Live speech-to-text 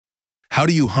How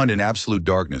do you hunt in absolute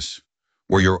darkness,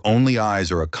 where your only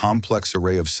eyes are a complex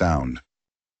array of sound?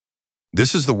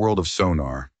 This is the world of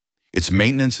sonar. Its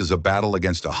maintenance is a battle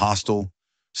against a hostile,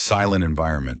 silent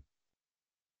environment.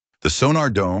 The sonar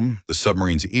dome, the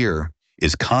submarine's ear,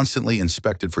 is constantly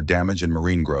inspected for damage and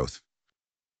marine growth.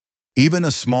 Even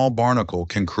a small barnacle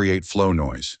can create flow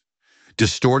noise,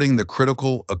 distorting the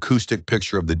critical acoustic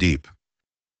picture of the deep.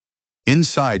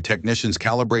 Inside, technicians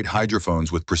calibrate hydrophones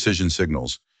with precision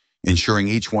signals, ensuring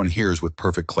each one hears with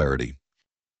perfect clarity.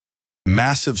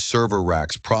 Massive server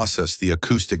racks process the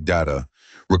acoustic data,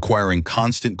 requiring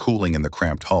constant cooling in the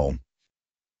cramped hull.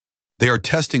 They are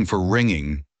testing for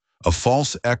ringing, a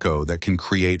false echo that can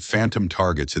create phantom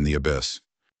targets in the abyss.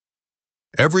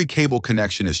 Every cable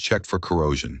connection is checked for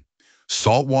corrosion.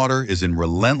 Salt water is a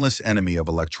relentless enemy of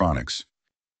electronics.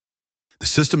 The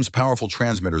system's powerful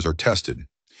transmitters are tested.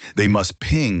 They must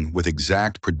ping with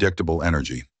exact, predictable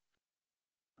energy.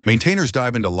 Maintainers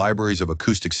dive into libraries of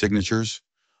acoustic signatures,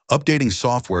 updating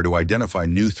software to identify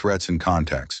new threats and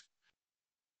contacts.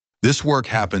 This work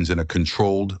happens in a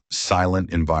controlled, silent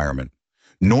environment.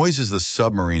 Noise is the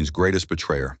submarine's greatest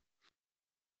betrayer.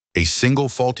 A single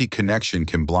faulty connection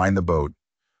can blind the boat,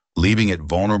 leaving it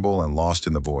vulnerable and lost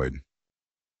in the void.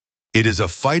 It is a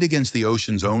fight against the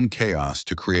ocean's own chaos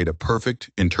to create a perfect,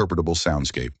 interpretable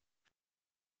soundscape.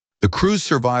 The crew's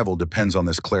survival depends on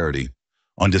this clarity,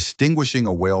 on distinguishing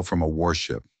a whale from a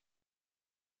warship.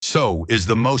 So, is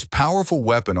the most powerful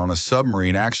weapon on a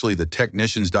submarine actually the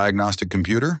technician's diagnostic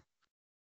computer?